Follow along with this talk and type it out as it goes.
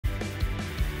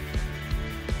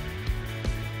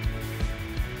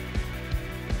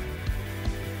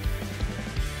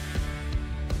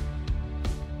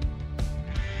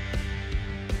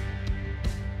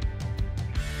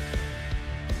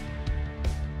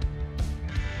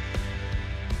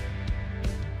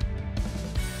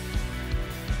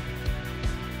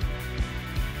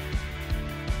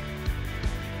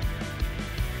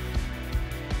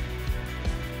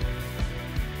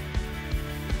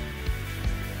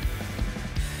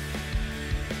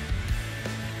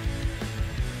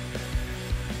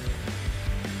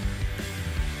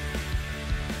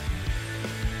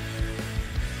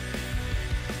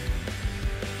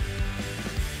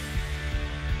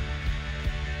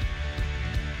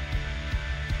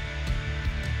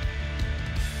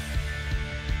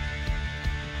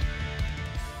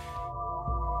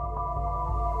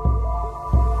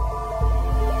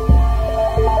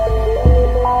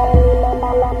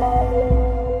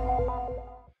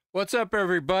What's up,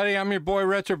 everybody? I'm your boy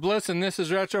Retro Bliss, and this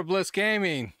is Retro Bliss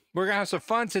Gaming. We're gonna have some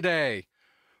fun today.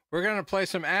 We're gonna play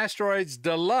some Asteroids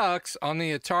Deluxe on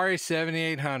the Atari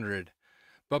 7800.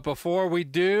 But before we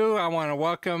do, I want to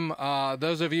welcome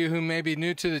those of you who may be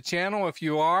new to the channel. If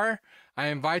you are, I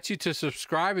invite you to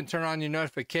subscribe and turn on your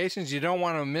notifications. You don't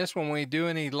want to miss when we do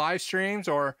any live streams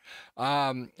or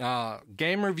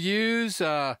game reviews.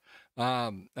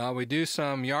 We do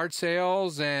some yard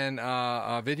sales and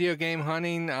video game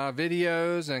hunting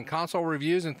videos and console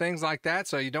reviews and things like that.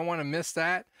 So you don't want to miss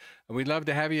that. We'd love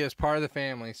to have you as part of the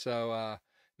family. So,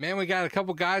 man, we got a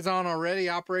couple guys on already.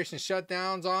 Operation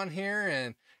Shutdown's on here,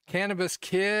 and Cannabis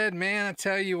Kid. Man, I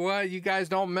tell you what, you guys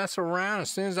don't mess around. As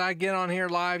soon as I get on here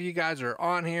live, you guys are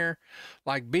on here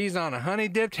like bees on a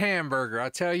honey-dipped hamburger. I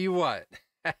tell you what.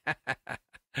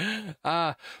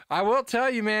 I will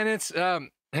tell you, man, it's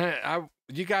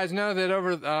you guys know that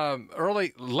over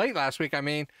late last week,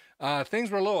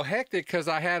 things were a little hectic because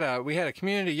we had a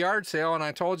community yard sale, and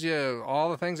I told you all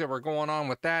the things that were going on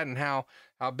with that and how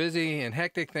busy and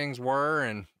hectic things were.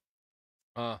 And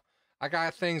I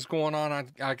got things going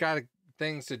on. I got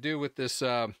things to do with this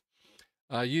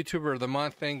YouTuber of the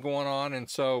month thing going on, and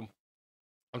so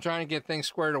I'm trying to get things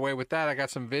squared away with that. I got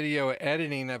some video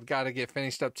editing I've got to get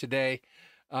finished up today.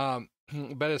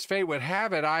 But as fate would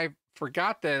have it, I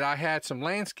forgot that I had some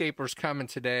landscapers coming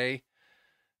today,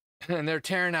 and they're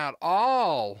tearing out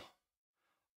all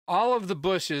of the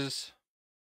bushes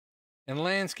and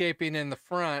landscaping in the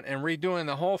front and redoing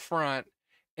the whole front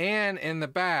and in the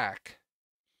back.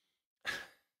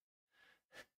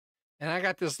 And I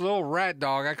got this little rat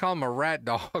dog. I call him a rat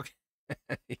dog.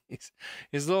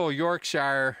 He's little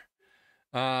Yorkshire.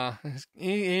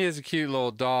 He is a cute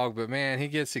little dog, but man, he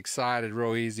gets excited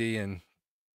real easy. And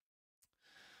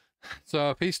so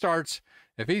if he starts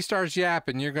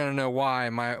yapping, you're gonna know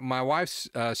why. My wife's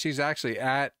she's actually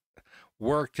at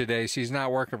work today. She's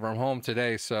not working from home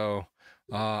today, so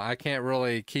I can't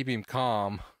really keep him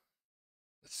calm.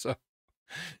 So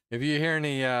if you hear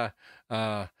any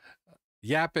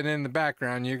yapping in the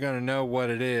background, you're gonna know what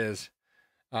it is.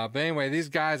 But anyway, these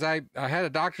guys, I had a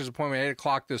doctor's appointment at 8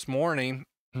 o'clock this morning.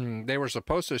 They were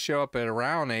supposed to show up at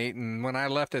around 8, and when I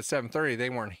left at 7:30,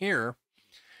 they weren't here.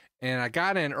 And I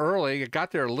got in early. I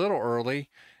got there a little early,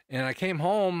 and I came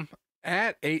home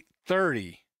at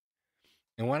 8:30.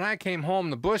 And when I came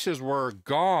home, the bushes were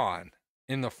gone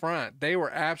in the front. They were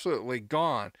absolutely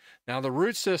gone. Now, the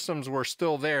root systems were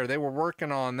still there. They were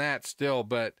working on that still,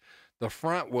 but the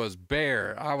front was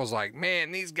bare. I was like,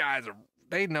 man, these guys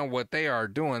they know what they are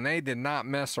doing. They did not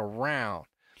mess around.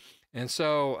 And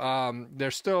so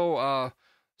there's still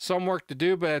some work to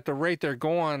do, but at the rate they're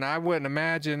going, I wouldn't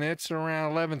imagine it's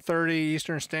around 11:30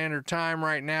 Eastern Standard Time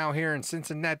right now here in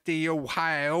Cincinnati,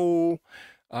 Ohio.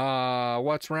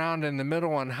 What's round in the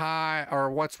middle and high, or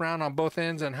what's round on both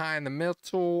ends and high in the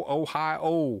middle,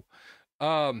 Ohio.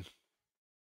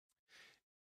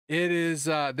 It is,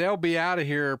 they'll be out of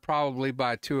here probably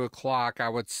by 2 o'clock, I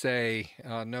would say,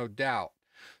 no doubt.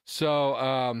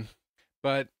 So,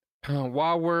 but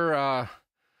while we're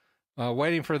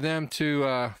waiting for them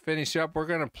to finish up, we're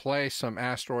going to play some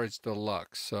Asteroids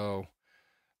Deluxe. So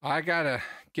I got to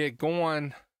get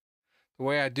going the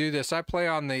way I do this. I play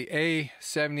on the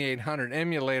A7800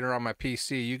 emulator on my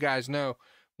PC. You guys know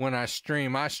when I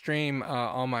stream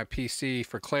on my PC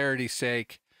for clarity's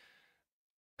sake.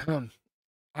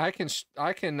 I can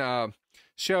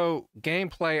show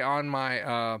gameplay on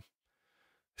my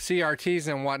CRTs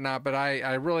and whatnot, but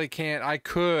I really can't. I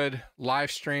could live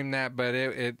stream that, but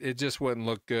it just wouldn't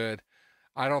look good.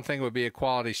 I don't think it would be a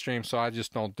quality stream, so I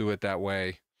just don't do it that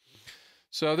way.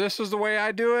 So this is the way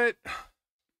I do it.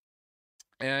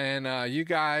 And you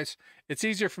guys, it's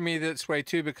easier for me this way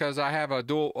too, because I have a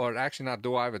dual, or actually not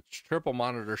dual, I have a triple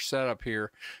monitor setup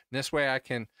here. And this way I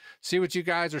can see what you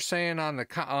guys are saying on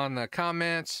the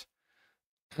comments.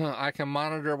 I can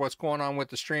monitor what's going on with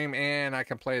the stream, and I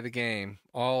can play the game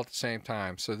all at the same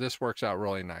time. So this works out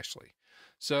really nicely.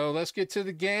 So let's get to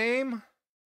the game.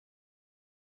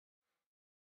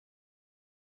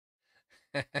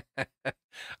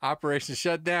 Operation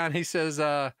Shutdown. He says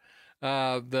the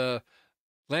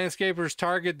landscapers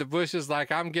target the bushes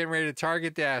like I'm getting ready to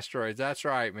target the asteroids. That's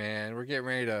right, man. We're getting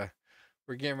ready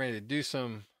to do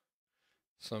some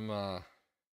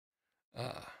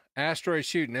asteroid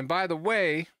shooting. And by the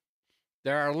way,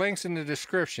 there are links in the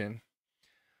description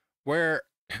where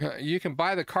you can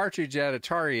buy the cartridge at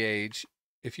Atari Age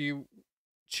if you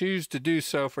choose to do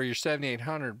so for your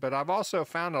 7800. But I've also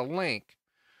found a link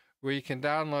where you can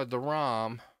download the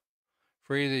ROM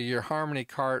for either your Harmony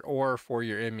cart or for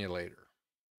your emulator.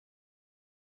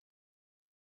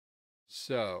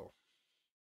 So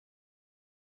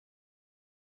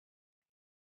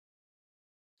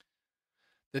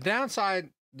The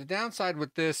downside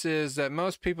with this is that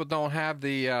most people don't have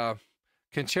the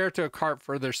concerto cart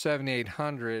for their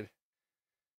 7800.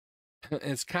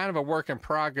 It's kind of a work in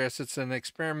progress. It's an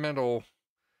experimental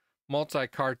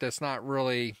multi-cart that's not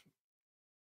really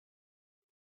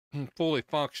fully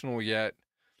functional yet.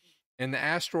 And the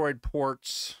Asteroid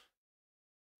ports,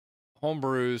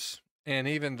 homebrews, and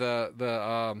even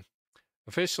the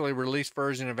officially released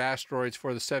version of Asteroids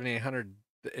for the 7800,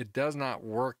 it does not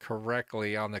work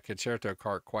correctly on the concerto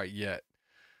cart quite yet.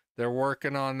 They're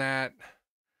working on that.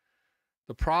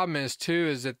 The problem is too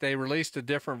is that they released a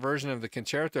different version of the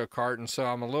concerto cart, and so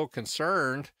I'm a little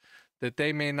concerned that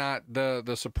they may not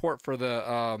the support for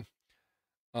the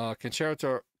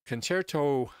concerto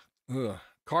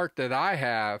cart that I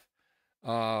have.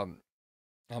 I'm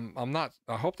not.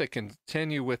 I hope they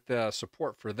continue with the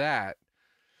support for that.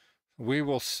 We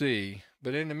will see.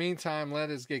 But in the meantime, let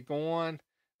us get going.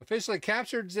 Officially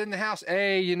Captured's in the house.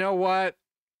 Hey, you know what?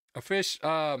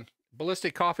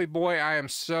 Ballistic Coffee Boy, I am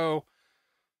so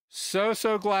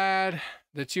glad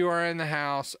that you are in the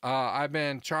house. I've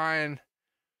been trying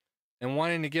and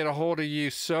wanting to get a hold of you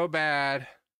so bad.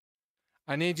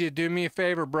 I need you to do me a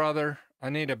favor, brother. I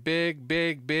need a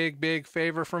big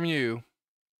favor from you.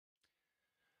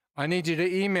 I need you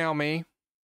to email me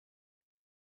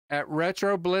at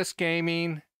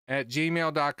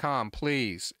retroblissgaming@gmail.com,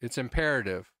 please. It's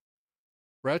imperative.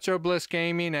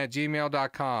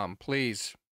 retroblissgaming@gmail.com,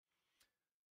 please.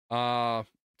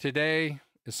 Today,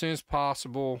 as soon as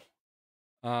possible.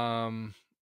 I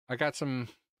got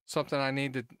something I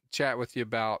need to chat with you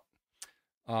about.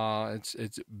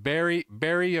 It's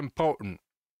very important.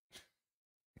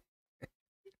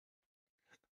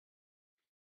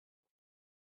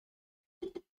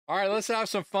 All right, let's have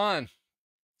some fun.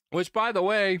 Which, by the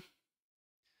way,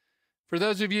 for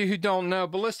those of you who don't know,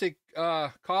 Ballistic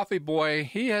Coffee Boy,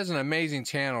 he has an amazing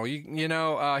channel. You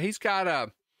know, he's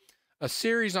got a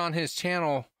series on his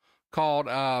channel called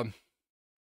That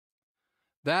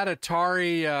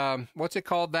Atari. What's it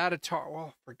called? That Atari.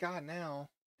 Well, forgot now.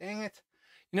 Dang it.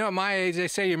 You know, at my age, they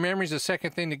say your memory's the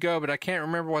second thing to go, but I can't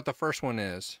remember what the first one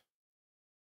is.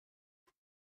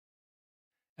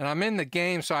 And I'm in the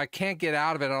game, so I can't get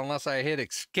out of it unless I hit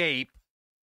escape.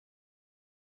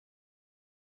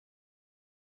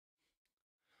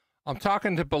 I'm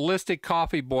talking to Ballistic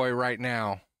Coffee Boy right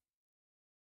now.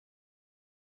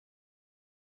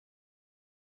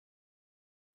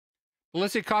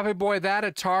 Ballistic Coffee Boy, That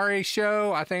Atari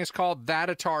Show. I think it's called That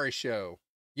Atari Show.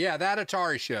 Yeah, That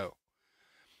Atari Show.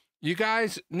 You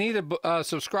guys need to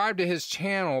subscribe to his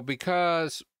channel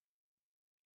because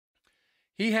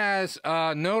he has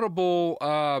a notable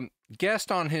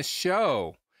guest on his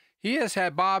show. He has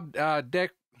had Bob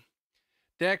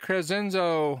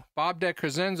DeCrescenzo,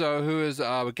 who is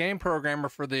a game programmer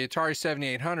for the Atari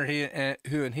 7800.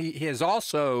 He is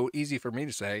also, easy for me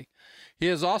to say, he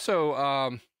has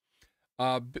also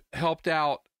helped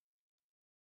out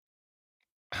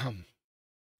John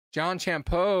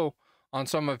Champeau on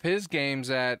some of his games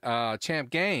at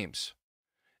Champ Games,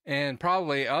 and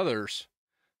probably others.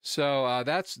 So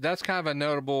that's kind of a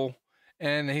notable,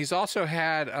 and he's also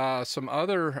had some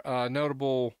other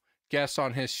notable guests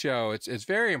on his show. It's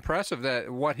very impressive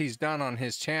that what he's done on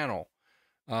his channel.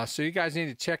 So you guys need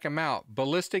to check him out,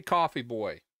 Ballistic Coffee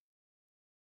Boy.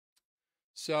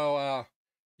 So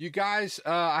you guys,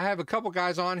 I have a couple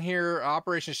guys on here,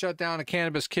 Operation Shutdown, a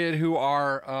Cannabis Kid, who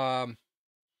are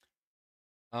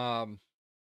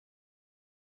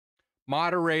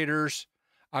moderators.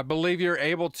 I believe you're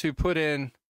able to put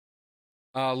in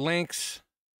links.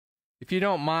 If you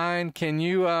don't mind, can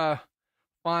you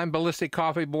find Ballistic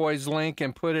Coffee Boy's link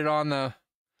and put it on the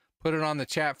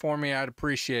chat for me? I'd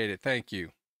appreciate it. Thank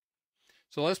you.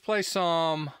 So let's play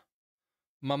some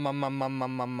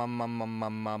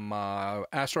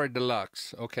Asteroid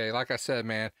Deluxe. Okay, like I said,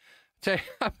 man, tell you,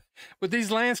 with these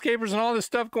landscapers and all this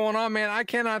stuff going on, man, I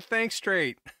cannot think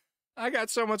straight. I got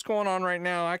so much going on right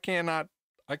now. I can't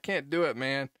do it,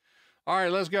 man. All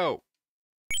right, let's go.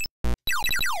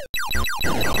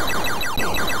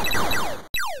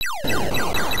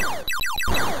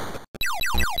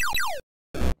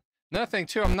 Nothing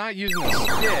too. I'm not using a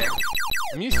stick.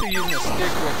 I'm used to using a stick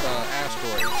with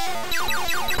Asteroids.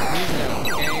 I'm using a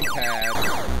gamepad,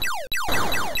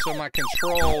 so my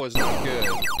control is not good.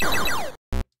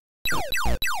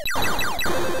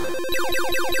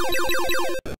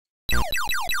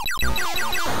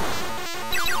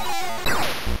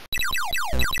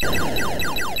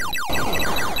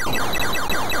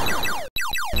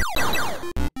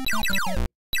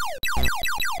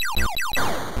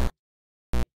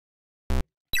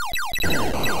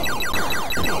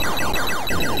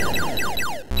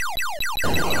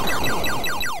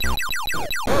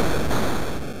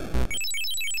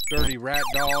 rat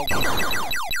dog.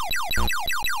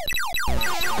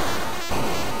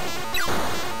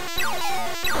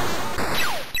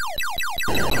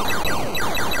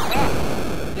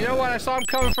 You know what? I saw him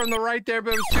coming from the right there,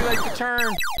 but it was too late to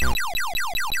turn.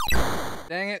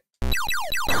 Dang it.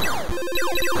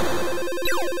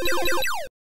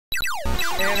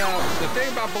 And the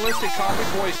thing about Ballistic Coffee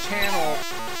Boy's channel,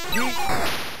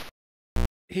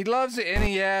 he loves the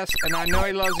NES, and I know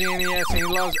he loves the NES, and he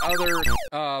loves other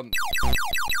platforms.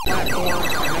 I know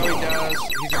he does.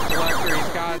 He's a collector.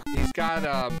 He's got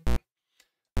a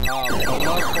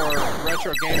love for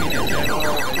retro gaming in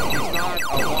general, and he's not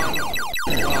a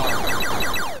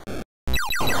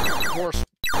horse.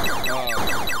 I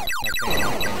can't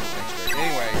think straight.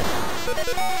 Anyway,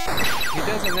 he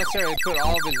doesn't necessarily put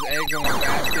all of his eggs in one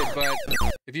basket, but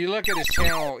if you look at his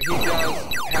channel, he does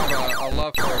have a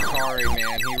love for Atari,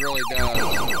 man. He really does.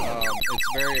 It's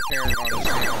very apparent on his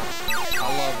channel. I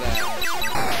love that.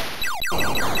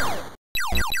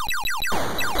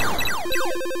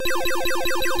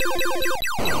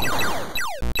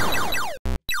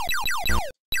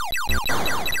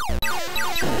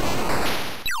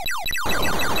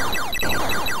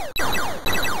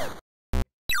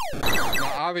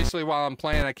 Obviously, while I'm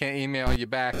playing, I can't email you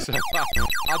back, so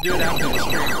I'll do it after the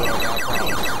stream, bro. I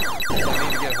promise. I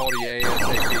need to get a hold of you ASAP.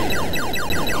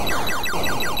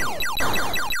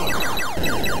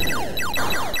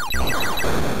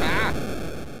 Ah!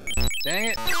 Dang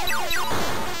it.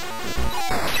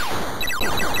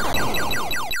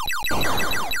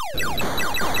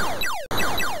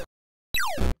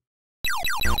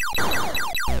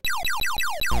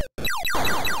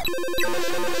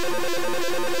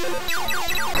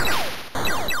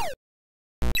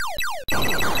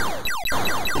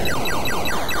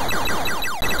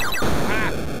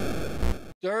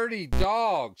 Dirty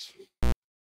dogs.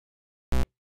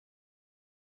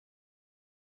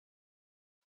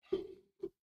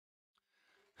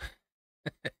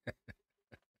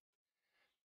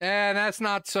 And that's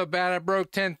not so bad. I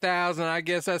broke 10,000. I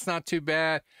guess that's not too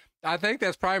bad. I think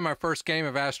that's probably my first game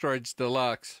of Asteroids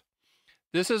Deluxe.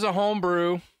 This is a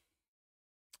homebrew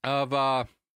of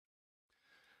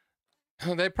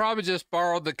they probably just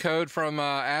borrowed the code from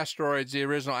Asteroids, the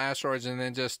original Asteroids, and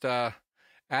then just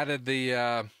added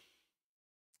the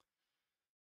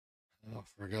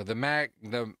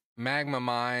the magma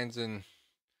mines and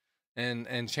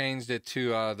changed it to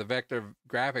the vector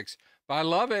graphics. But I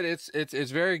love it.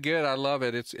 It's very good. I love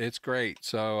it. It's great.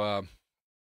 So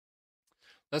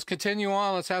let's continue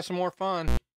on. Let's have some more fun.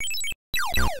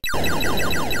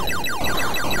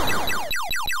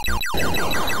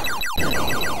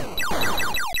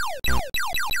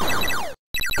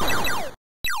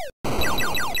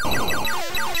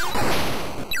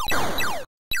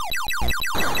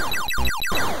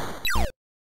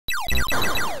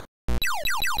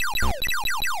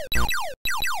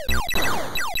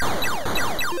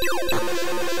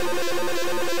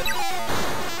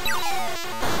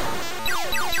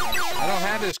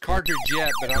 This cartridge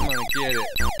yet, but I'm gonna get it.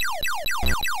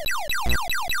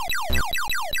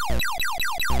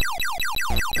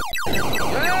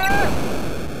 Ah!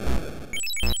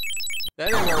 That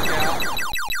didn't work out.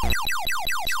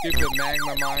 Stupid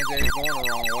magma mines, they're going the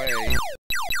wrong way.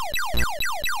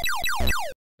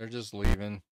 They're just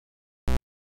leaving.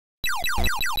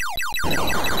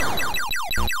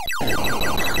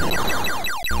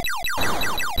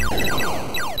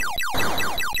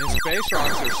 And space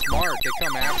rocks are smart. They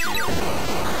come after you.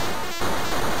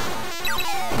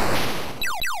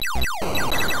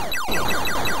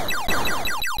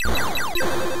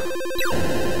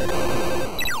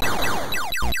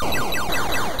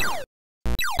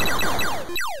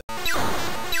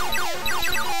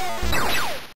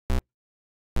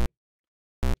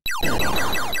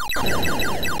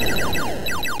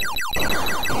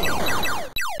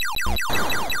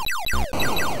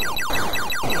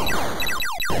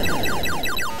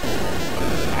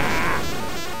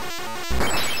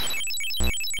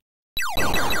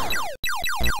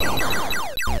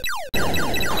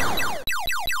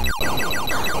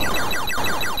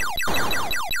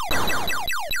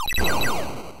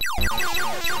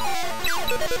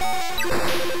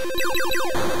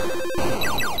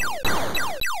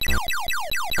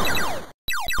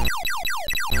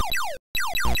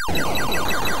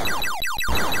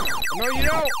 No, you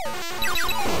don't.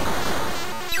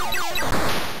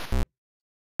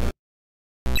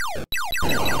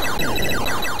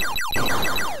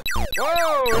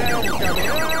 Whoa, that almost got me.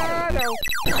 Ah, no.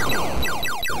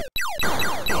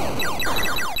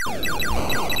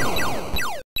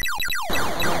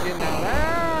 I'm not getting out.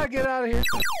 Ah, get out of here.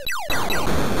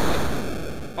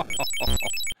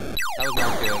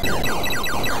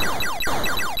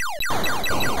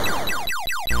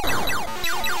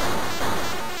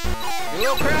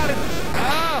 real crowded.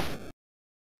 Ah!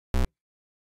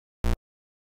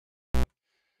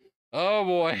 Oh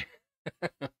boy.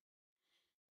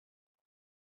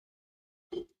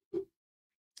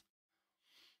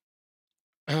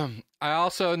 I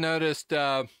also noticed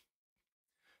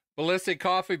Ballistic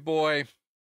Coffee Boy,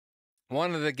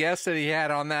 one of the guests that he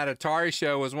had on that Atari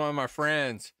show was one of my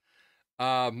friends,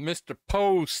 Mr.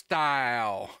 Poe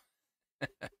Style.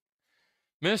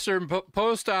 Mr.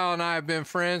 Poe Style and I have been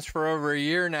friends for over a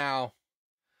year now.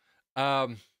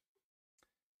 Mr.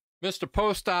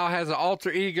 Poe Style has an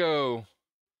alter ego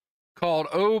called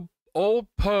Old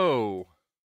Poe.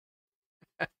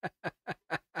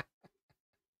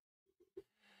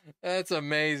 That's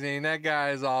amazing. That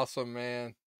guy is awesome,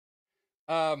 man.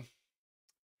 Mr.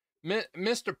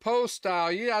 Poe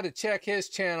Style, you got to check his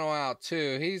channel out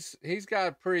too. He's got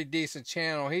a pretty decent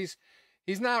channel. He's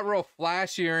not real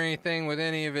flashy or anything with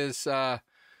any of his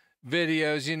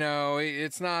videos. You know,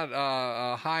 it's not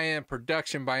a high-end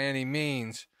production by any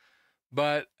means,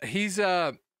 but he's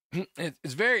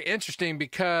it's very interesting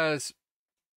because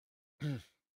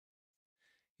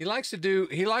he likes to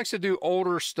do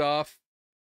older stuff.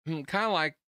 Kind of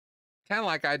like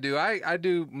I do. I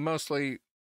do mostly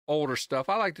older stuff.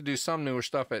 I like to do some newer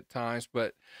stuff at times,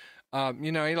 but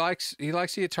you know, he likes the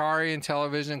Atari and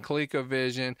television,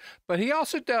 ColecoVision, but he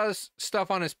also does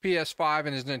stuff on his PS5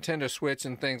 and his Nintendo Switch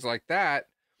and things like that.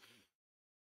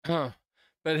 But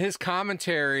his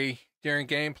commentary during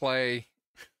gameplay,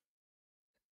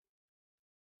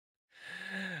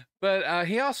 but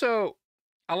he also,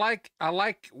 I like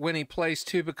when he plays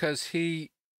too, because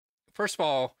first of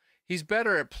all, he's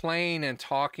better at playing and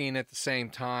talking at the same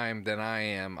time than I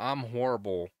am. I'm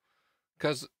horrible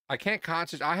because I can't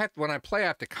concentrate. When I play, I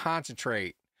have to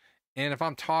concentrate. And if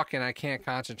I'm talking, I can't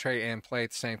concentrate and play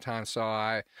at the same time. So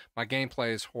my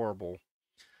gameplay is horrible.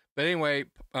 But anyway,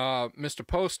 Mr.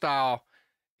 Poe Style,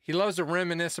 he loves to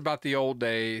reminisce about the old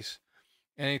days.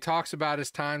 And he talks about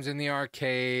his times in the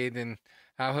arcade and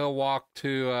how he'll walk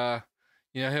to,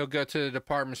 he'll go to the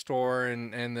department store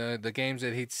and the games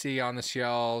that he'd see on the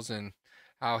shelves, and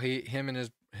how him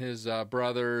and his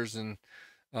brothers and,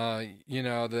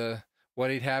 what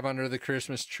he'd have under the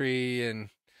Christmas tree. And,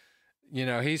 you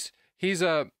know, to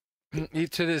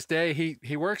this day,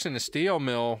 he works in a steel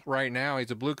mill right now. He's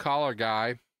a blue collar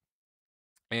guy.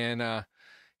 And,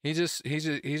 he's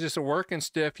just a working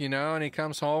stiff, you know, and he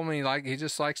comes home and he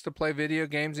just likes to play video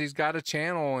games. He's got a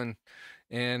channel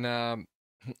and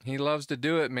he loves to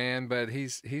do it, man. But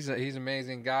he's an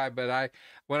amazing guy. But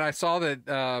when I saw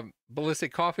that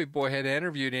Ballistic Coffee Boy had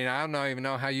interviewed him, I don't even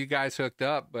know how you guys hooked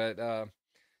up, but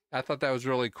I thought that was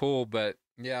really cool. But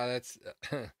yeah, that's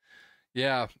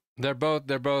yeah, they're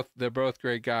both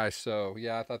great guys. So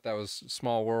yeah, I thought that was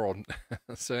small world.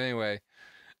 So anyway,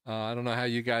 I don't know how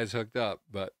you guys hooked up,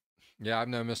 but yeah, I've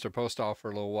known Mr. Poe Style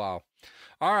for a little while.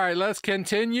 All right, let's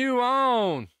continue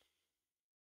on.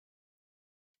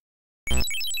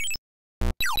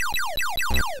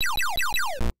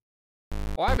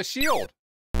 Oh, I have a shield.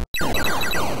 I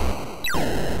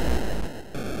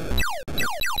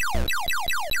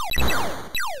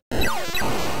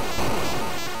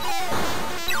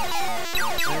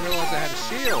didn't realize I had a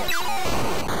shield.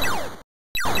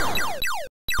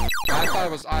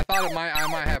 I thought I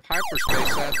might have hyperspace.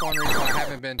 So that's one reason I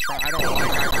haven't been trying. I don't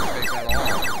like hyperspace at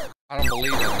all. I don't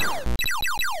believe in it.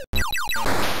 I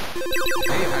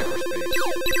hate hyperspace.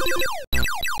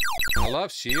 I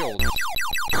love shields.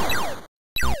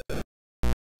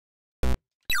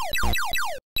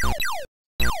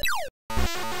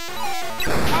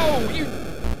 Oh, you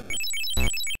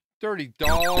dirty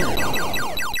dog.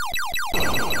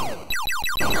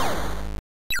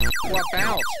 What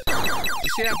bounced? You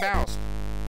see that bounce?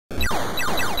 I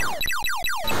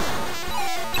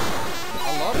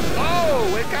love it.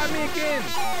 Oh, it got me again.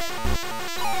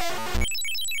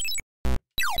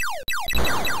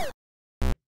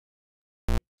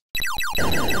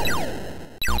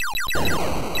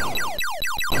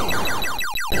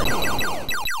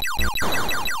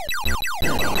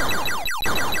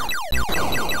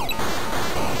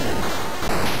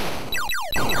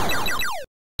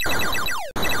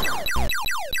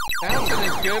 Bouncing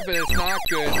is good, but it's not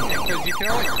good because you can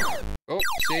only... Oh,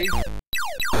 see?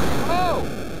 Oh!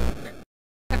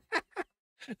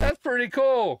 That's pretty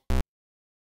cool.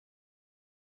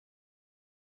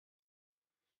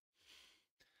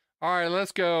 All right,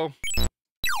 let's go.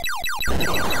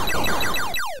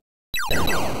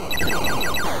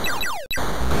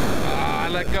 I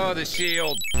let go of the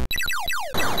shield.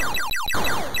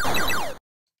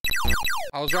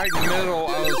 I was right in the middle.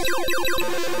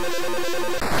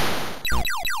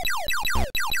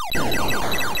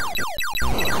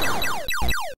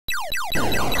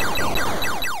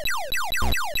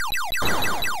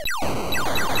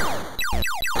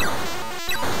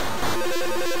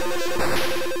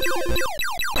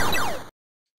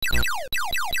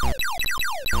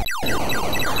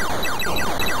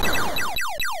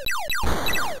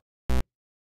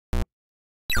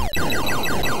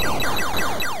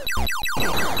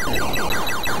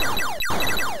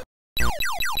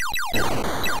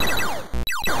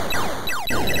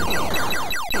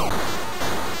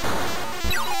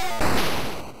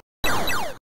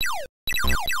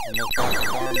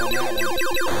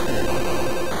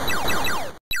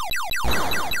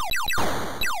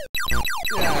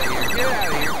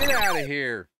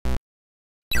 here.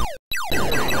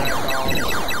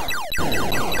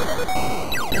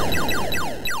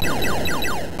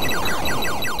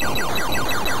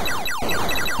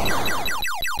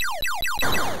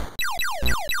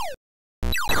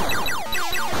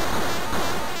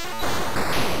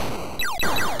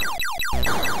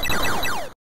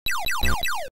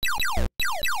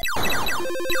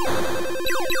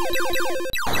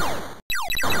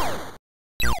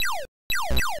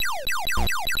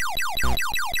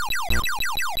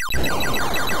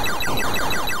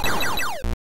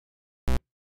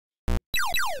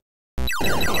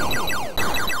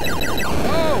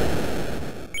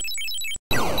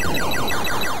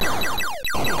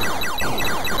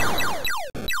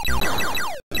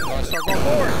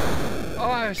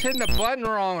 I was hitting the button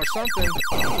wrong or something.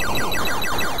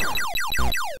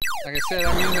 Like I said,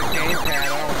 I'm using a gamepad. I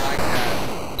don't like that.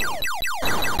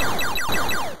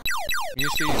 I'm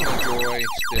used to using a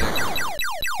joystick.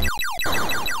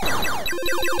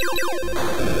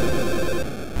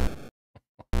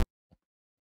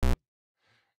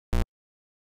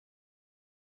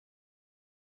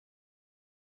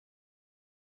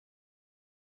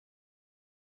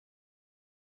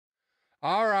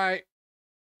 All right.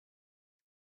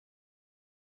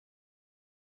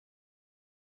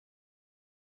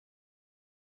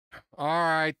 All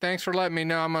right, thanks for letting me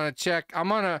know. I'm gonna check. I'm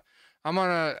gonna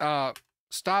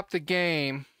stop the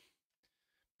game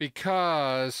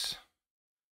because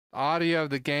the audio of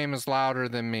the game is louder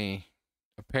than me.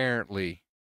 Apparently,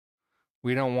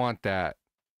 we don't want that.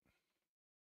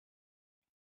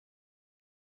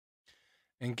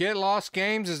 And Get Lost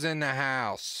Games is in the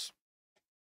house.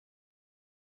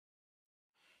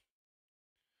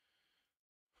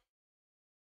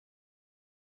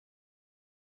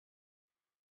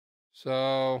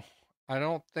 So, I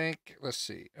don't think, let's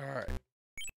see. All right.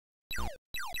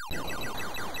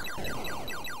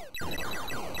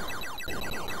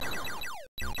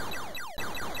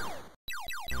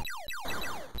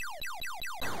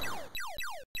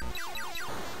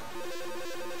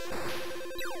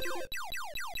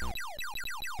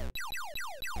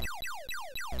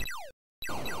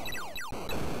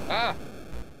 Ah!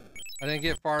 I didn't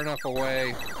get far enough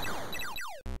away.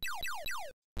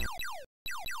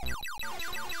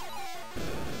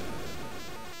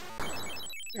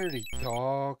 Dirty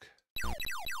dog.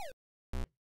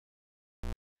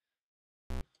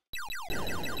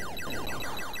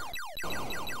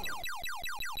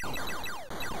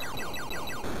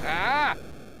 Ah!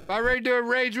 If I'm ready to do a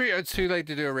rage reset. It's too late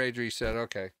to do a rage reset.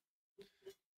 Okay.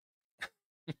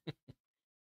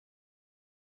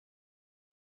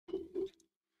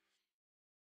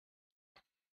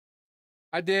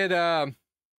 I did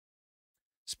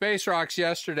Space Rocks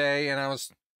yesterday, and I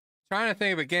was trying to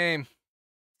think of a game.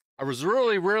 I was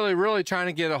really trying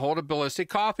to get a hold of Ballistic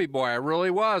Coffee Boy. I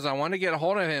really was. I wanted to get a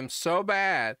hold of him so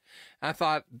bad. I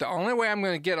thought the only way I'm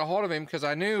going to get a hold of him, because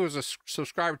I knew he was a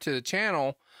subscriber to the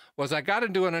channel, was I got to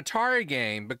do an Atari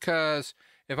game, because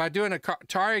if I do an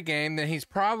Atari game, then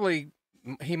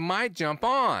he might jump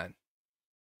on.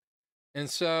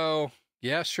 And so,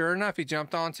 yeah, sure enough, he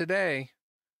jumped on today.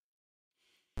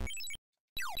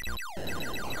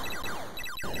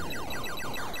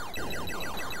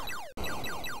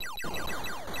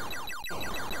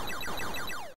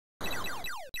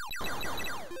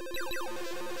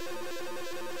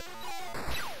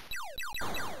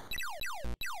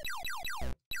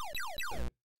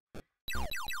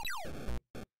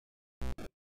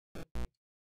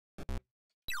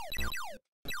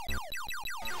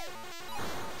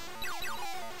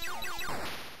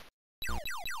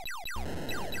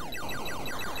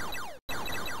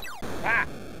 Ah!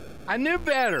 I knew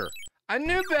better. I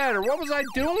knew better. What was I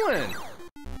doing?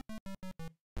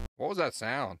 What was that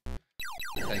sound?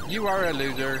 Like, you are a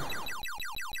loser.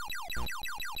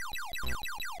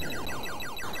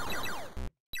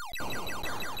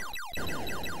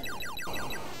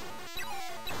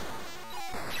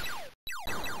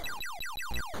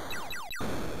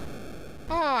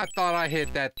 Oh, I thought I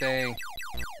hit that thing.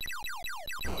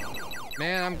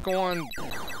 Man, I'm going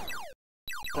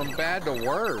from bad to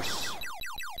worse.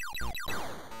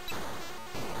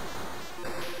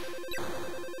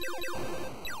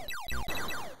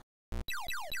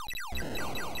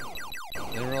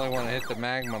 Didn't really want to hit the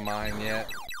magma mine yet.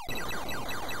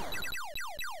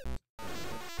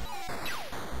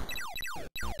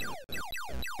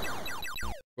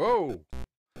 Whoa!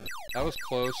 That was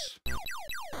close.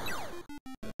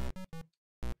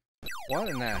 What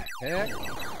in the heck?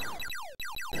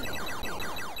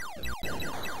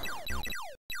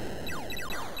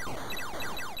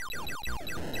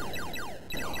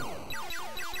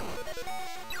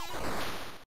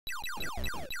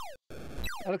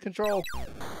 Out of control.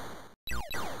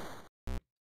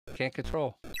 Can't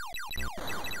control.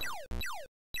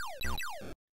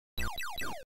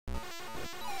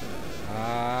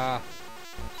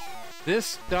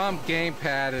 This dumb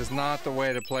gamepad is not the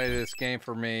way to play this game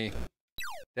for me.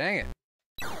 Dang it.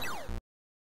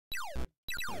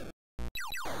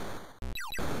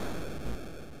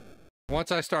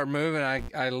 Once I start moving,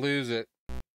 I lose it.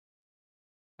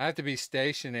 I have to be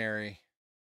stationary.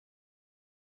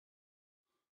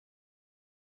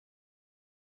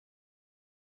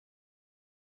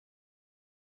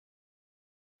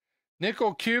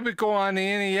 Nickel Cubicle on the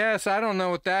NES, I don't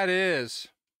know what that is.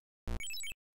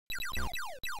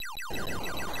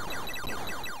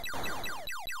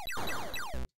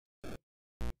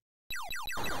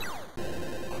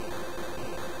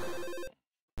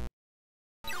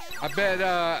 I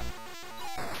bet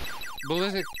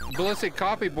Ballistic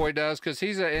Copy Boy does, because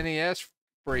he's a NES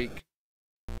freak.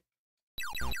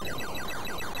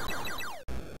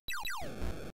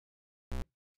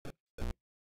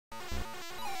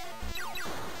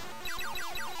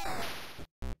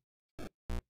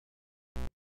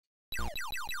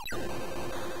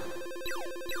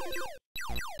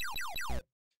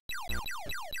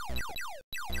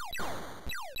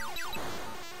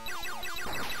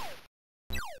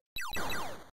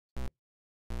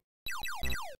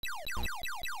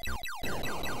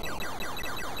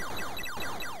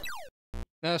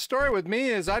 Now, the story with me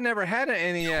is I never had an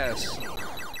NES.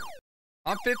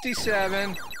 I'm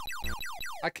 57.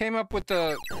 I came up with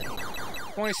the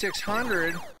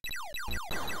 2600,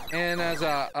 and as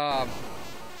a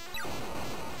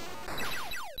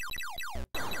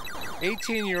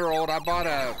 18-year-old, I bought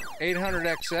a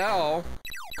 800 XL.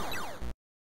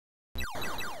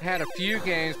 Had a few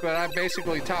games, but I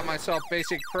basically taught myself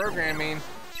basic programming,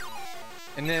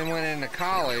 and then went into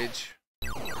college.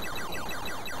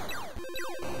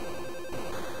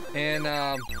 And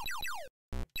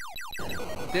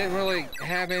didn't really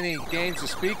have any games to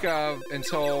speak of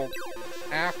until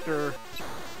after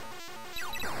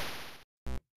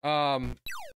I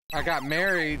got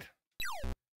married,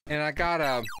 and I got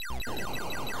a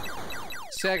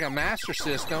Sega Master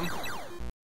System.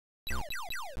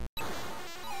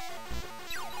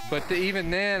 But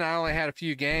even then, I only had a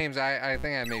few games. I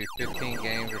think I had maybe 15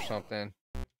 games or something.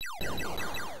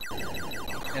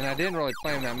 And I didn't really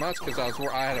play them that much because I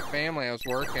had a family. I was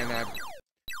working. I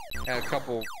had a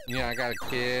couple, you know, I got a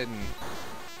kid,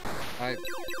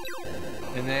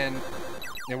 and then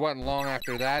it wasn't long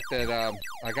after that that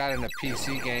I got into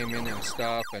PC gaming and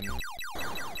stuff. And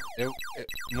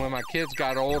when my kids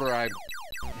got older, I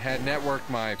had networked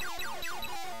my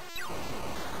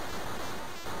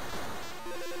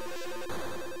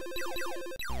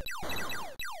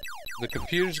the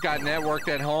computers got networked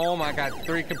at home. I got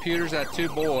 3 computers. I had 2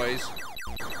 boys.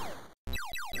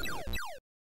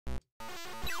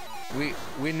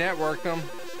 We networked them.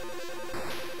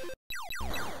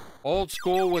 Old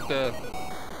school with the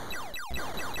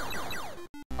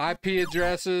IP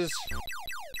addresses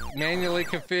manually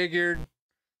configured.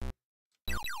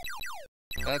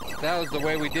 That was the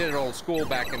way we did it old school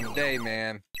back in the day,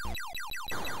 man.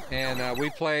 And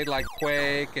we played like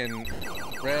Quake and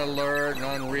Red Alert and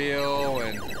Unreal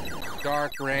and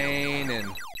Dark Reign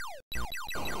and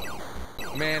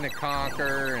Command and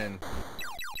Conquer and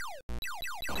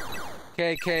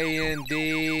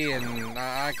KKND, and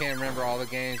I can't remember all the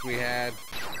games we had.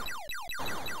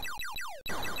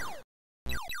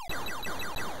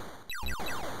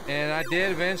 And I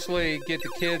did eventually get the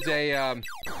kids a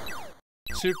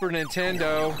Super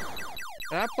Nintendo,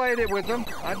 and I played it with them.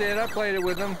 I played it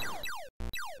with them.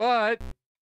 But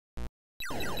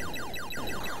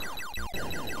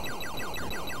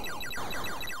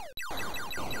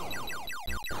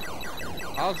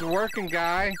I was a working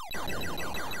guy.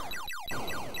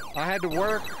 I had to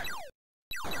work.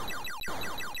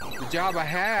 The job I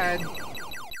had,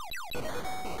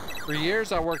 for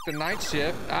years I worked the night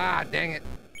shift. Ah, dang it.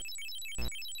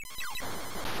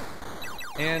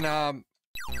 And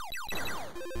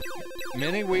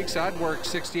many weeks I'd work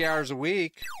 60 hours a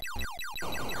week.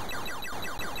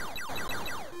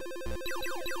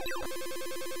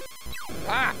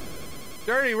 Ah!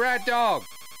 Dirty rat dog!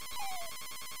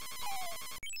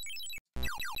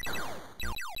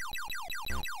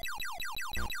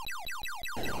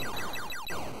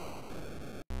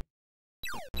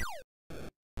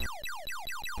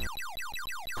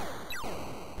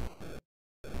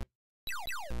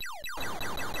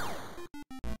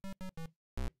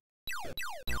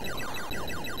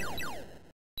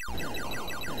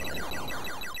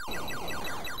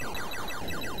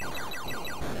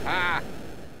 Ah!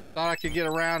 Thought I could get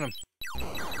around him.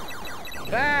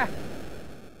 Ah!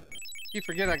 You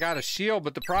forget I got a shield,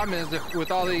 but the problem is that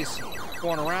with all these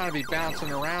going around and be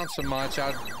bouncing around so much,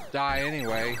 I'd die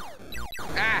anyway.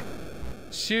 Ah!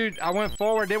 Shoot, I went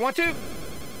forward. Didn't want to.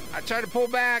 I tried to pull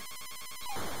back.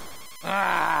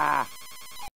 Ah!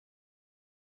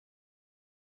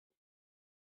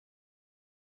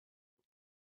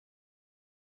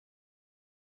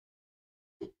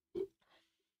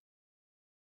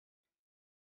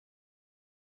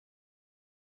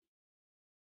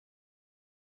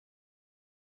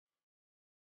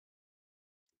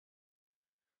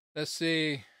 Let's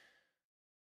see.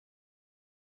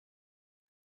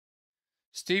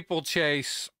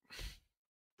 Steeplechase.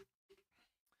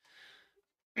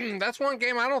 That's one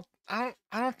game I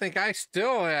don't think I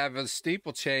still have a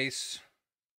steeplechase.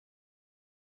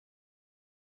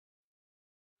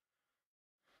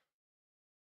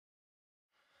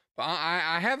 But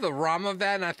I have the ROM of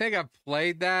that, and I think I've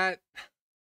played that.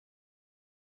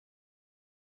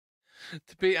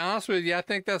 To be honest with you, I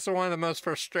think that's one of the most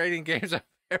frustrating games I've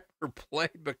ever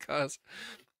played, because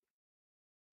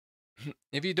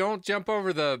if you don't jump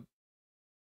over the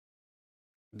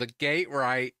gate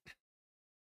right,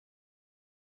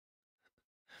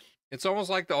 it's almost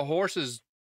like the horse is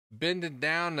bending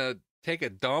down to take a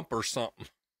dump or something.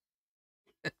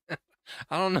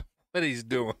 I don't know what he's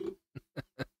doing.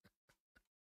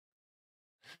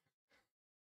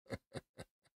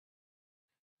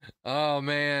 Oh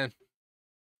man.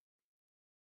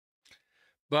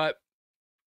 But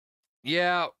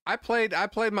yeah, I played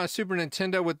my Super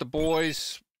Nintendo with the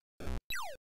boys.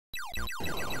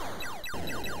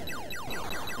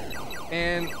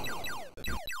 And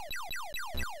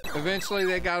eventually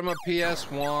they got him a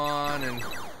PS1 and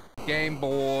Game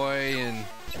Boy, and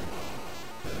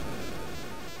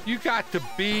you got to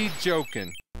be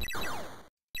joking.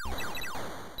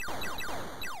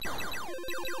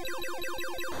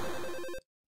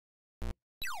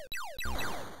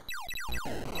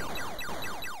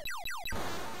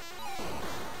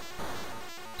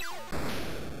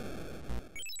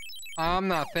 I'm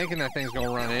not thinking that thing's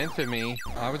gonna run into me.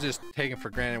 I was just taking for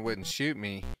granted it wouldn't shoot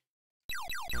me.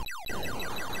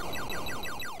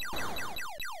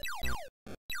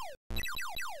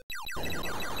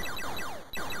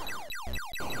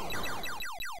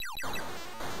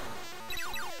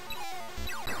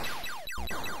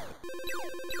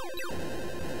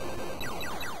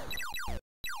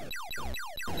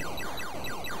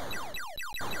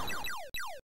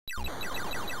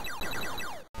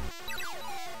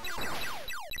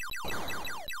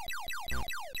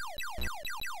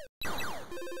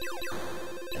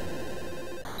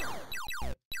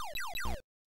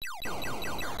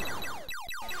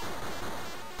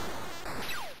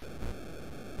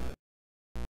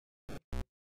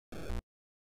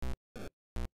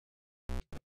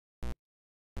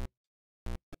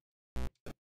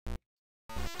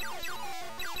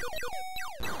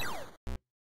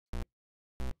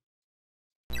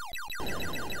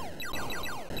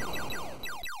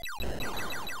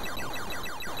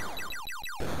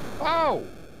 Oh!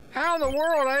 How in the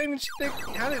world? I didn't even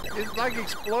think. How did it like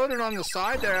exploded on the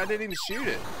side there? I didn't even shoot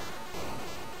it.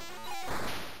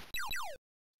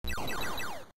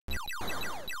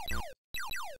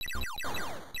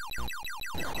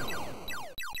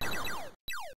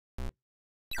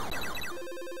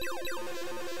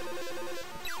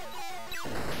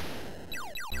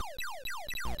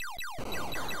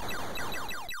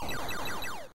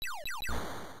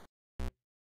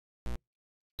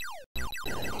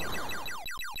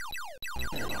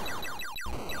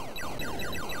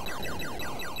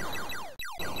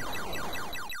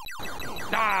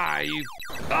 Ah, you.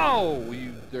 Oh,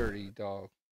 you dirty dog.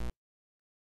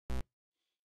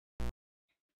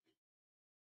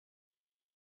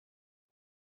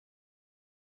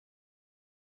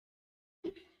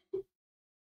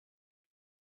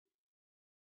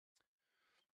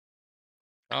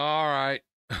 All right.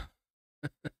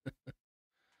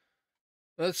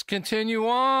 Let's continue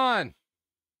on.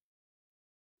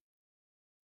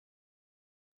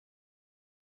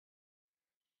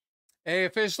 Hey,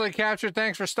 officially captured.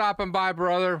 Thanks for stopping by,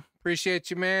 brother. Appreciate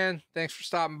you, man. Thanks for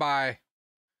stopping by.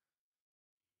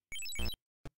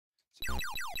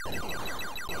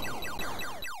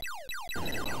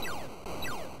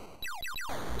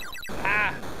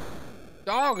 Ah!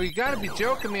 Dog, you gotta be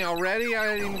joking me already.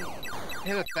 I didn't even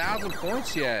hit 1,000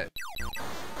 points yet.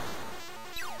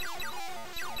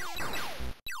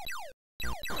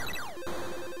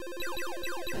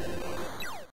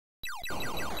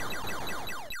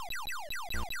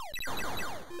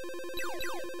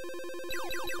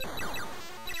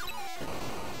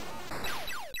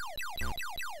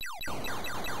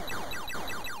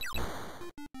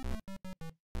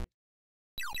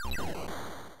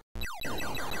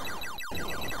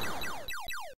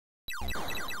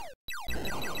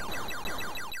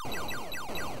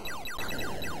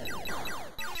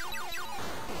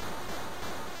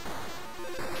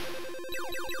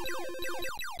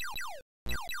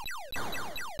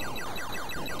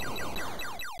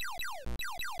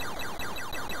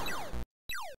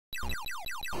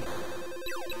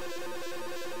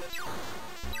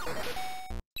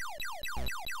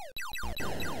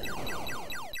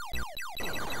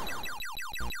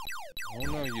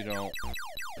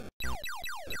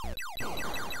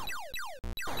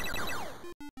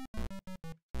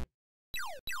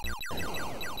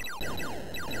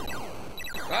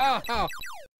 Oh!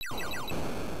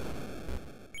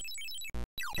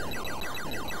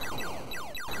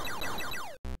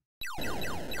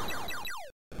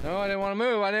 No, I didn't want to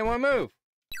move. I didn't want to move.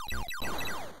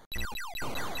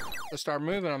 If I start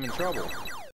moving, I'm in trouble.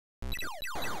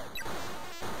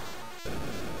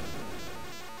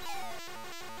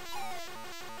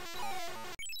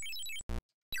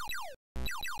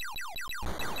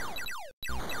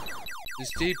 This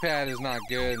D-pad is not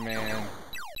good, man.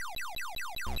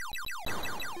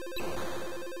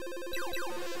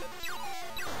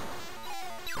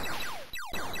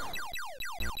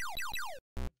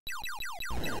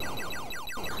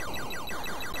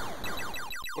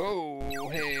 Oh,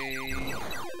 hey.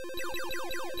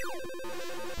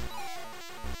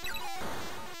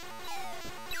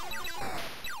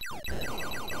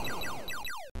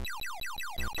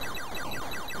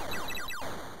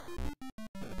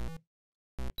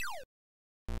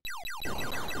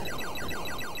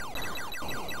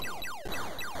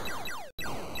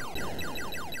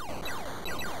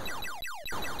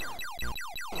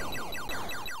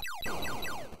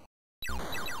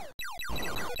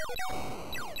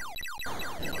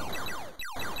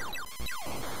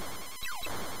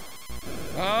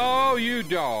 Oh, you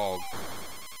dog.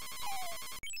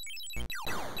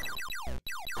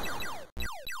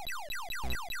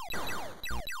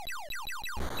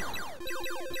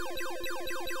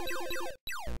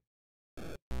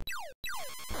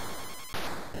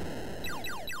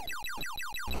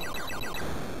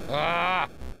 Ah!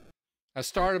 I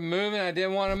started moving. I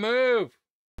didn't want to move.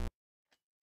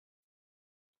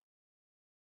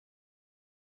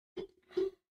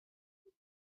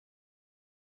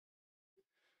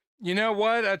 You know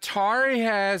what? Atari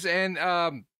has, and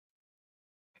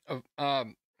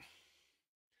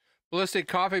Ballistic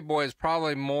Coffee Boy is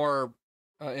probably more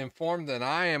informed than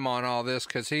I am on all this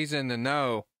because he's in the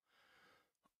know.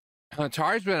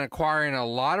 Atari's been acquiring a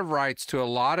lot of rights to a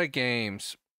lot of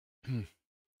games.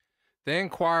 They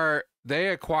acquired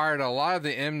a lot of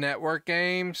the M Network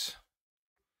games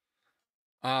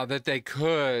that they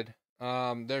could.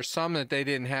 There's some that they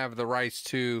didn't have the rights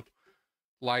to,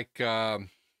 like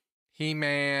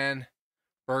He-Man,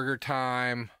 Burger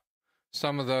Time.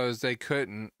 Some of those they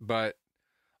couldn't, but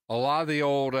a lot of the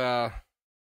old, the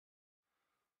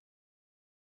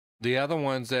other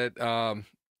ones that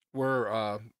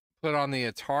were put on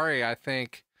the Atari, I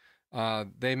think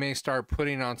they may start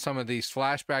putting on some of these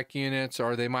flashback units,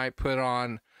 or they might put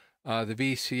on the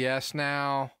VCS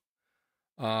now,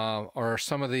 or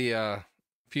some of the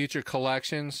future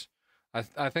collections.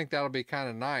 I think that'll be kind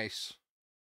of nice.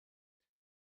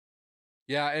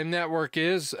 Yeah, M Network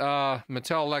is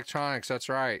Mattel Electronics. That's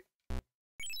right.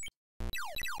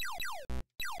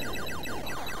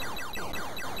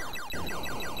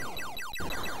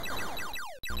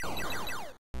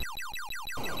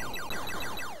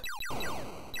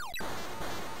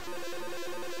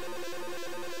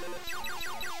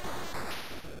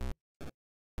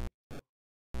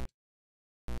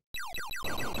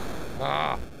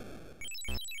 Ah.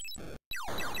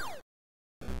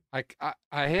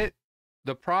 I hit.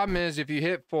 The problem is if you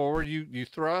hit forward, you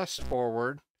thrust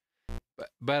forward,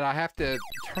 but I have to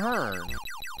turn.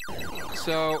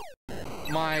 So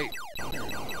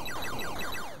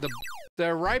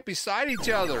they're right beside each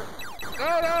other.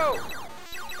 No.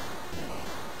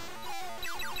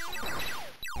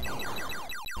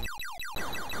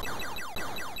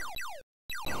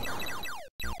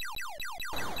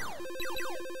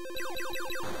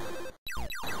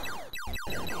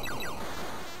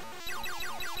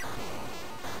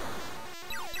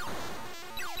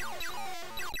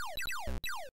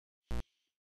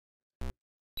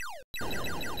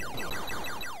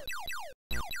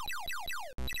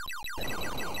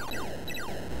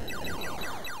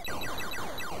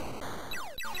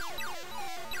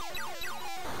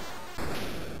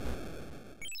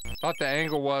 Thought the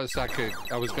angle was I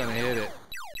was gonna hit it.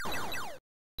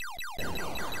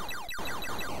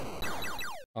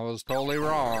 I was totally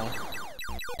wrong.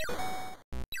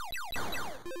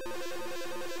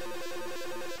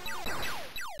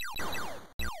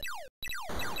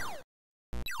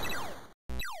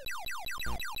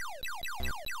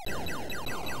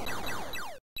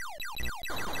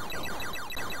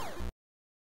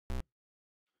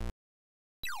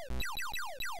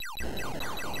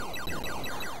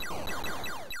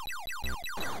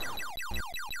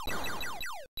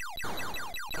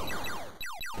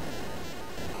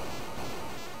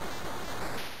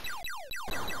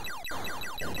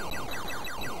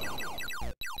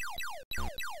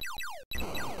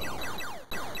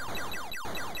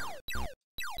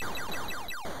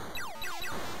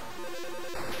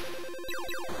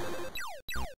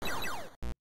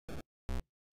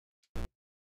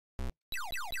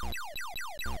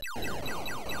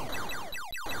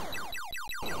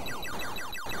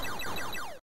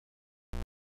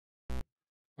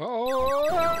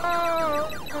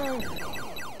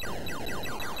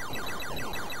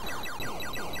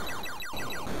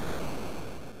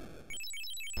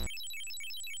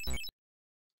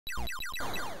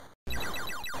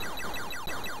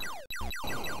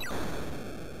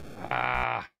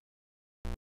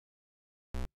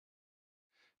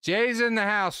 Jay's in the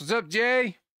house. What's up,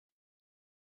 Jay?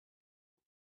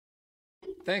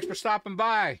 Thanks for stopping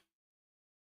by.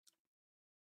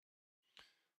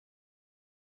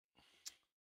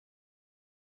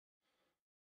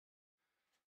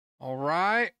 All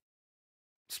right.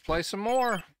 Let's play some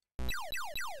more.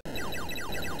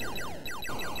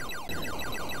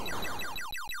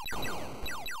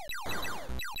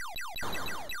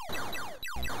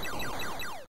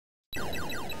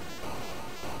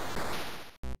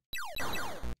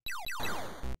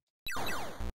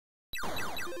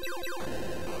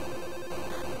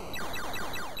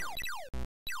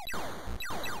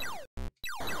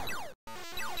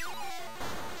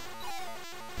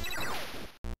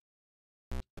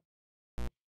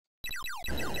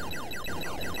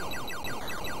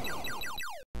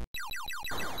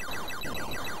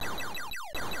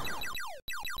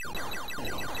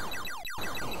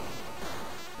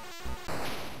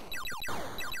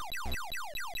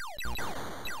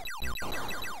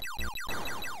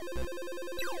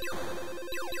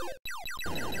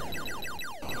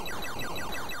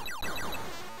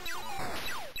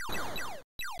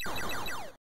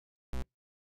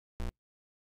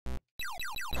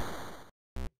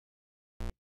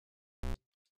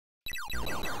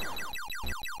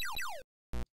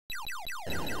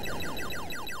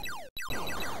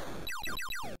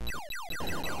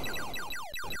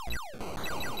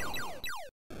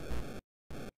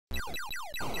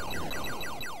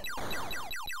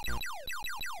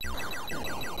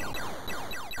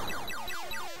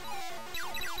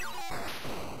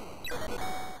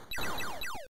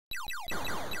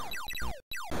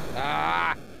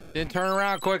 Didn't turn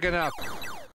around quick enough.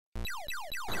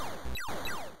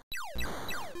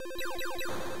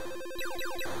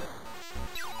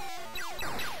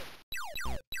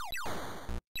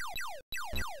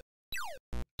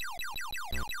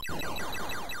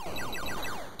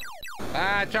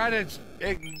 I try to,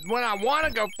 when I want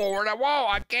to go forward, I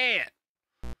won't. I can't.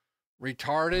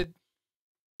 Retarded.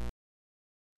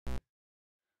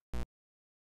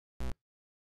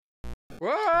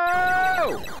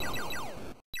 Whoa!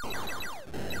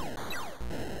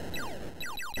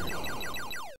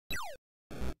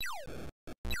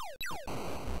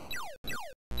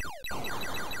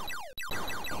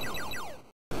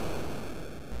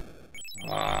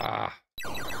 Ah.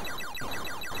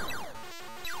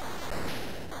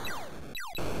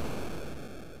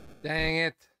 Dang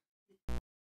it.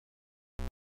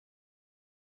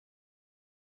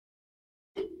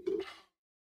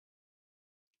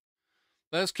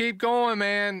 Let's keep going,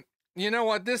 man. You know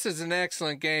what? This is an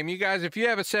excellent game. You guys, if you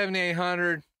have a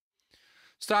 7800,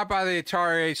 stop by the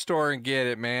Atari store and get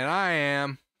it, man. I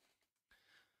am.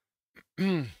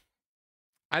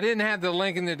 I didn't have the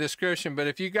link in the description, but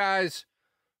if you guys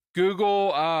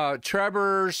Google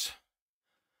Trevor's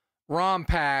ROM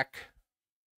pack,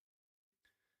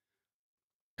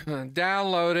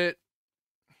 download it,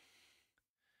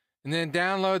 and then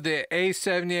download the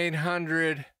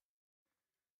A7800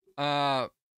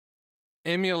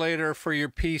 emulator for your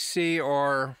PC,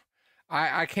 or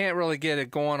I can't really get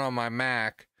it going on my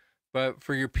Mac, but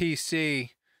for your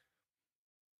PC,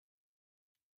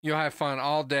 you'll have fun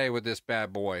all day with this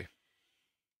bad boy.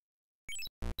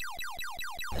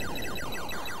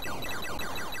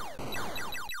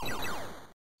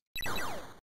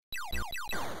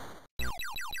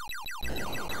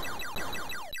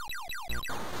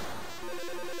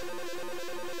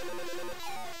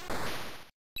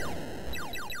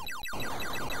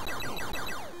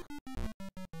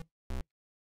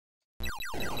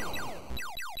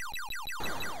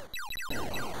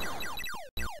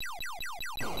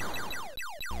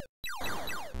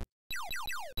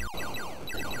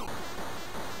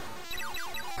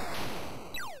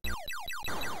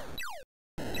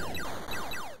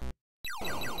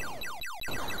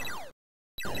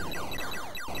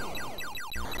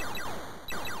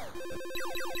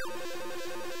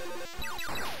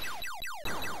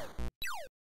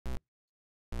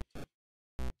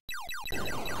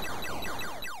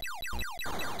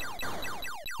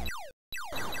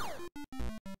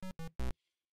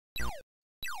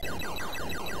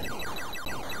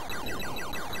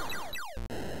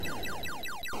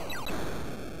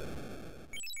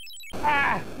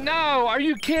 Ah, no, are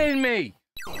you kidding me?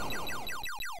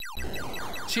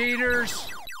 Cheaters.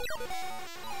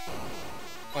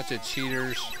 Bunch of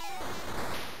cheaters.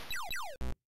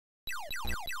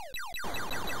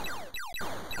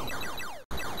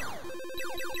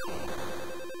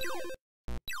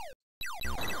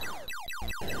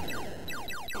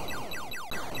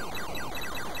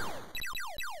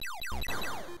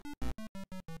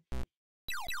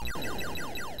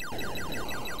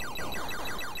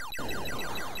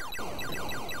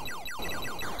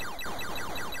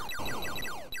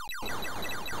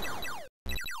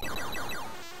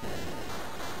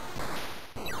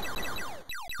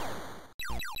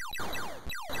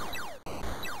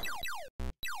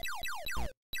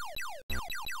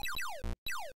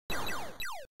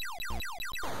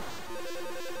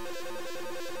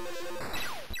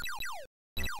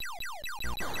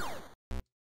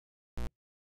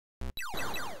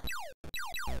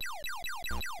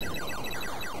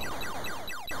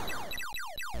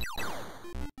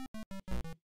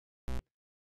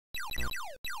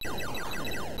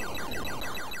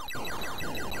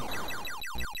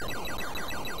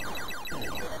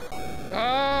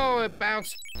 Oh, it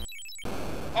bounced.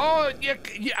 Oh, yeah,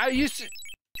 I used to.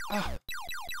 Oh.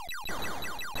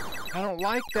 I don't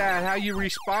like that. How you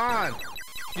respawn?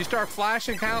 You start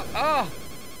flashing kind of. Oh.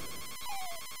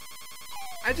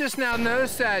 I just now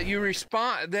noticed that you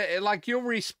respawn. That like you'll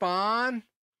respawn.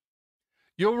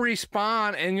 You'll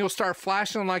respawn and you'll start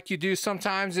flashing like you do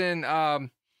sometimes in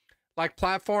like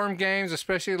platform games,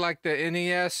 especially like the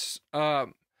NES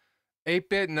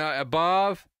 8-bit and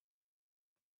above.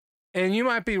 And you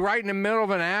might be right in the middle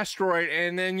of an asteroid,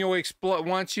 and then you'll explode.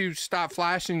 Once you stop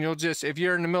flashing, you'll just, if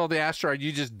you're in the middle of the asteroid,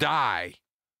 you just die.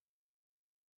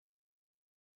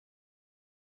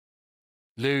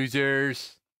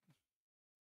 Losers.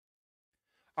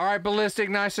 All right, Ballistic,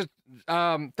 nice.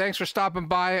 Thanks for stopping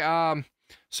by.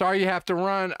 Sorry you have to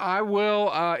run. I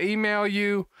will email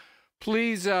you.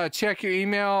 Please check your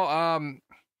email.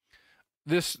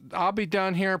 I'll be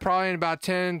done here probably in about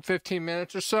 10, 15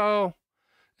 minutes or so.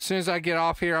 As soon as I get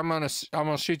off here, I'm gonna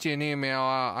shoot you an email.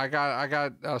 I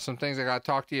got some things I gotta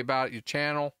talk to you about your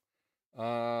channel.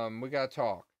 We gotta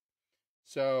talk.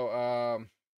 So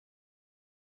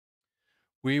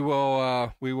we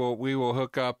will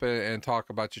hook up and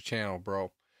talk about your channel,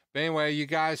 bro. But anyway, you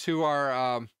guys who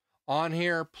are on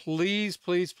here, please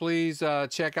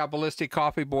check out Ballistic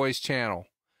Coffee Boy's channel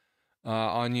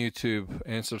on YouTube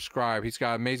and subscribe. He's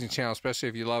got an amazing channel, especially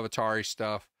if you love Atari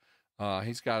stuff.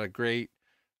 He's got a great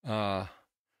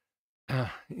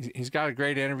he's got a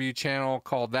great interview channel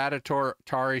called That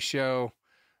Atari Show.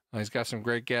 He's got some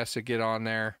great guests that get on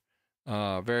there.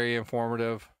 Very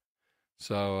informative.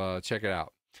 So check it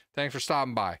out. Thanks for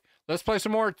stopping by. Let's play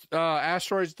some more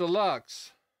Asteroids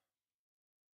Deluxe.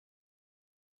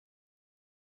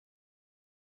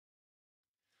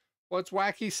 What's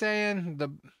Wacky saying?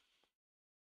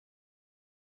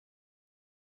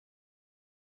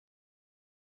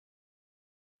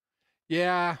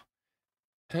 Yeah,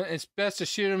 it's best to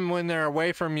shoot them when they're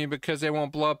away from you because they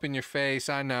won't blow up in your face.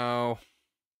 I know.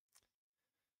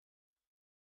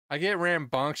 I get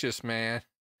rambunctious, man.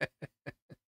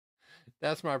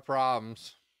 That's my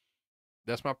problems.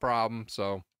 That's my problem,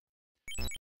 so.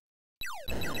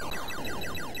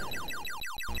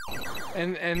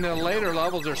 And the later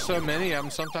levels, there's so many of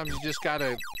them, sometimes you just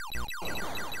gotta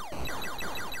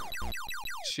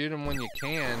shoot them when you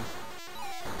can.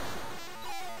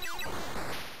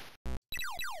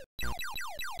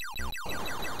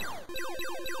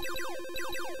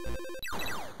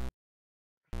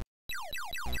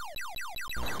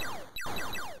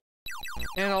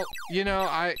 And, you know,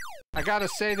 I gotta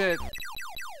say that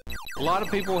a lot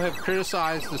of people have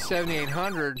criticized the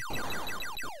 7800.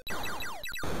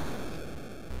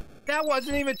 That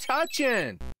wasn't even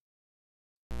touching.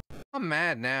 I'm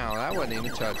mad now. That wasn't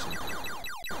even touching.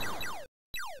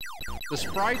 The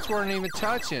sprites weren't even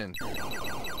touching.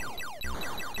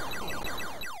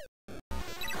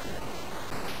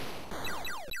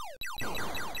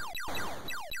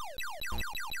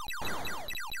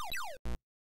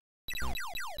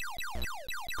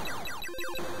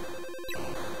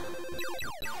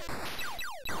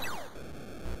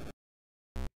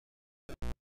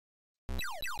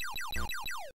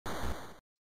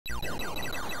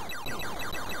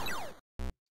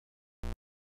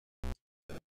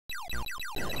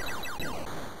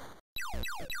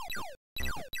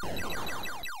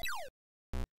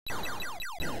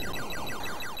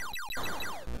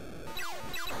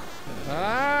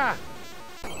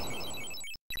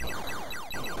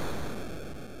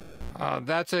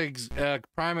 That's a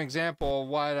prime example of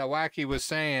what Wacky was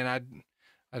saying. I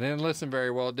didn't listen very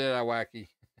well, did I, Wacky?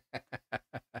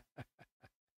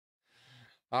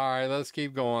 All right, let's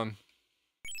keep going.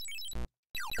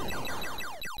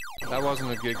 That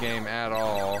wasn't a good game at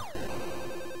all.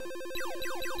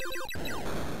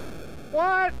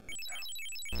 What?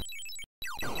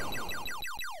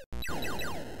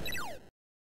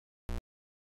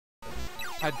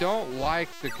 I don't like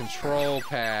the control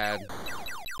pad.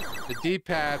 The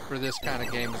D-pad for this kind of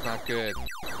game is not good.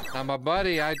 Now, my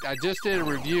buddy, I just did a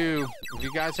review. If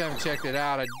you guys haven't checked it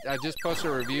out, I just posted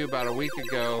a review about a week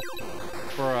ago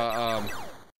for a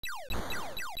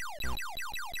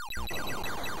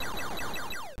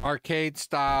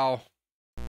arcade-style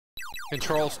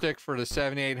control stick for the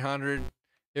 7800.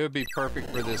 It would be perfect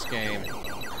for this game.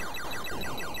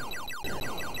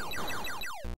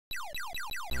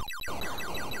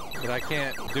 But I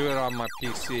can't do it on my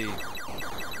PC.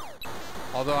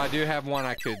 Although I do have one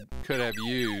I could have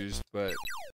used, but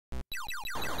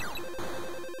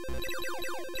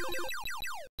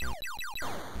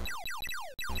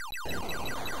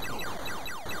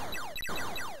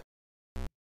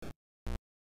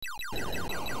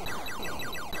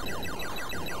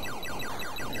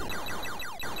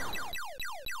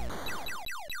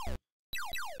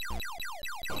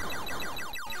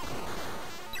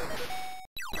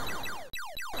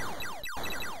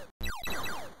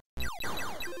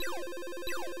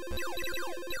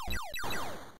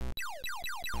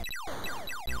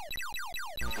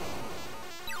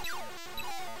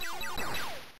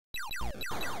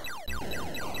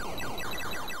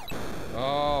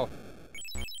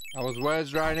was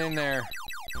wedged right in there.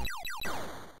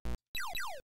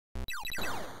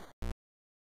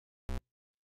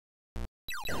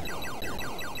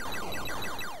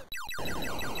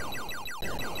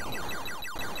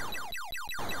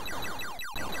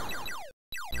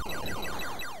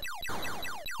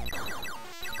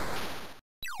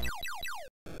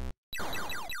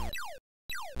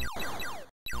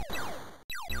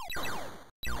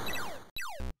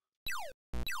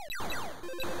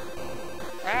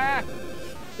 Ah!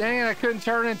 Dang it, I couldn't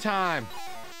turn in time.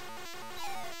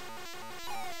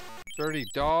 Dirty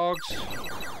dogs.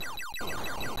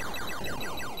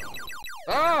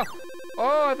 Ah!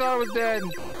 Oh, I thought I was dead.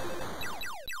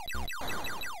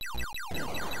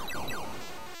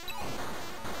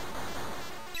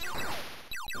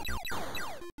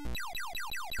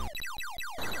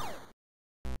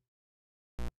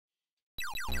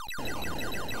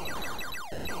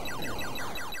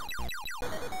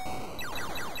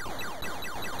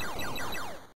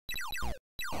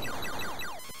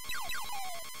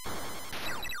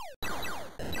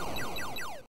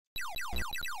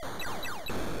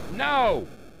 No!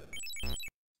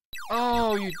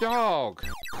 Oh, you dog.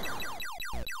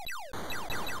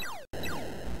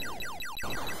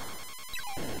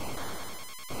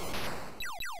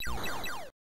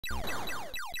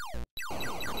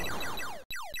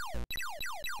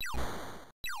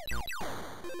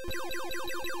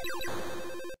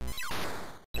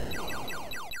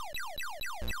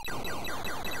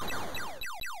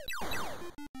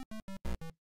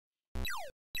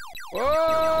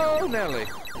 Whoa, Nelly.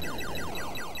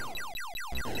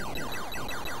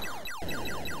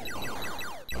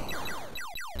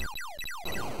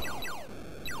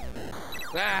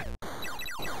 Ah.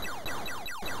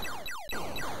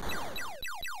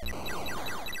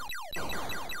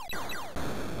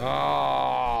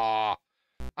 Oh,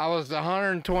 I was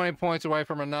 120 points away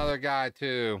from another guy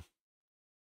too.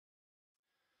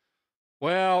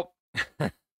 Well,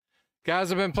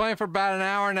 guys, I've been playing for about an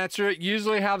hour, and that's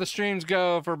usually how the streams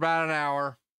go, for about an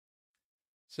hour.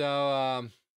 So,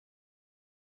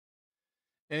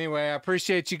 anyway, I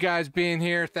appreciate you guys being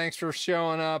here. Thanks for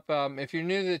showing up. If you're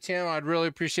new to the channel, I'd really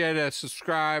appreciate a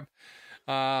subscribe.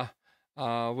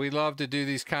 We love to do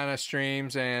these kind of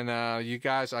streams, and you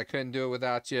guys, I couldn't do it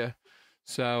without you.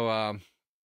 So,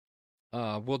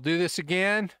 we'll do this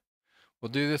again.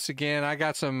 I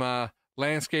got some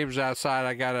landscapers outside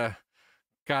I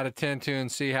gotta tend to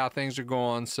and see how things are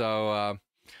going. So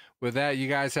with that, you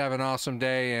guys have an awesome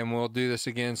day, and we'll do this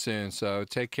again soon. So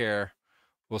take care.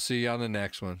 We'll see you on the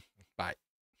next one. Bye.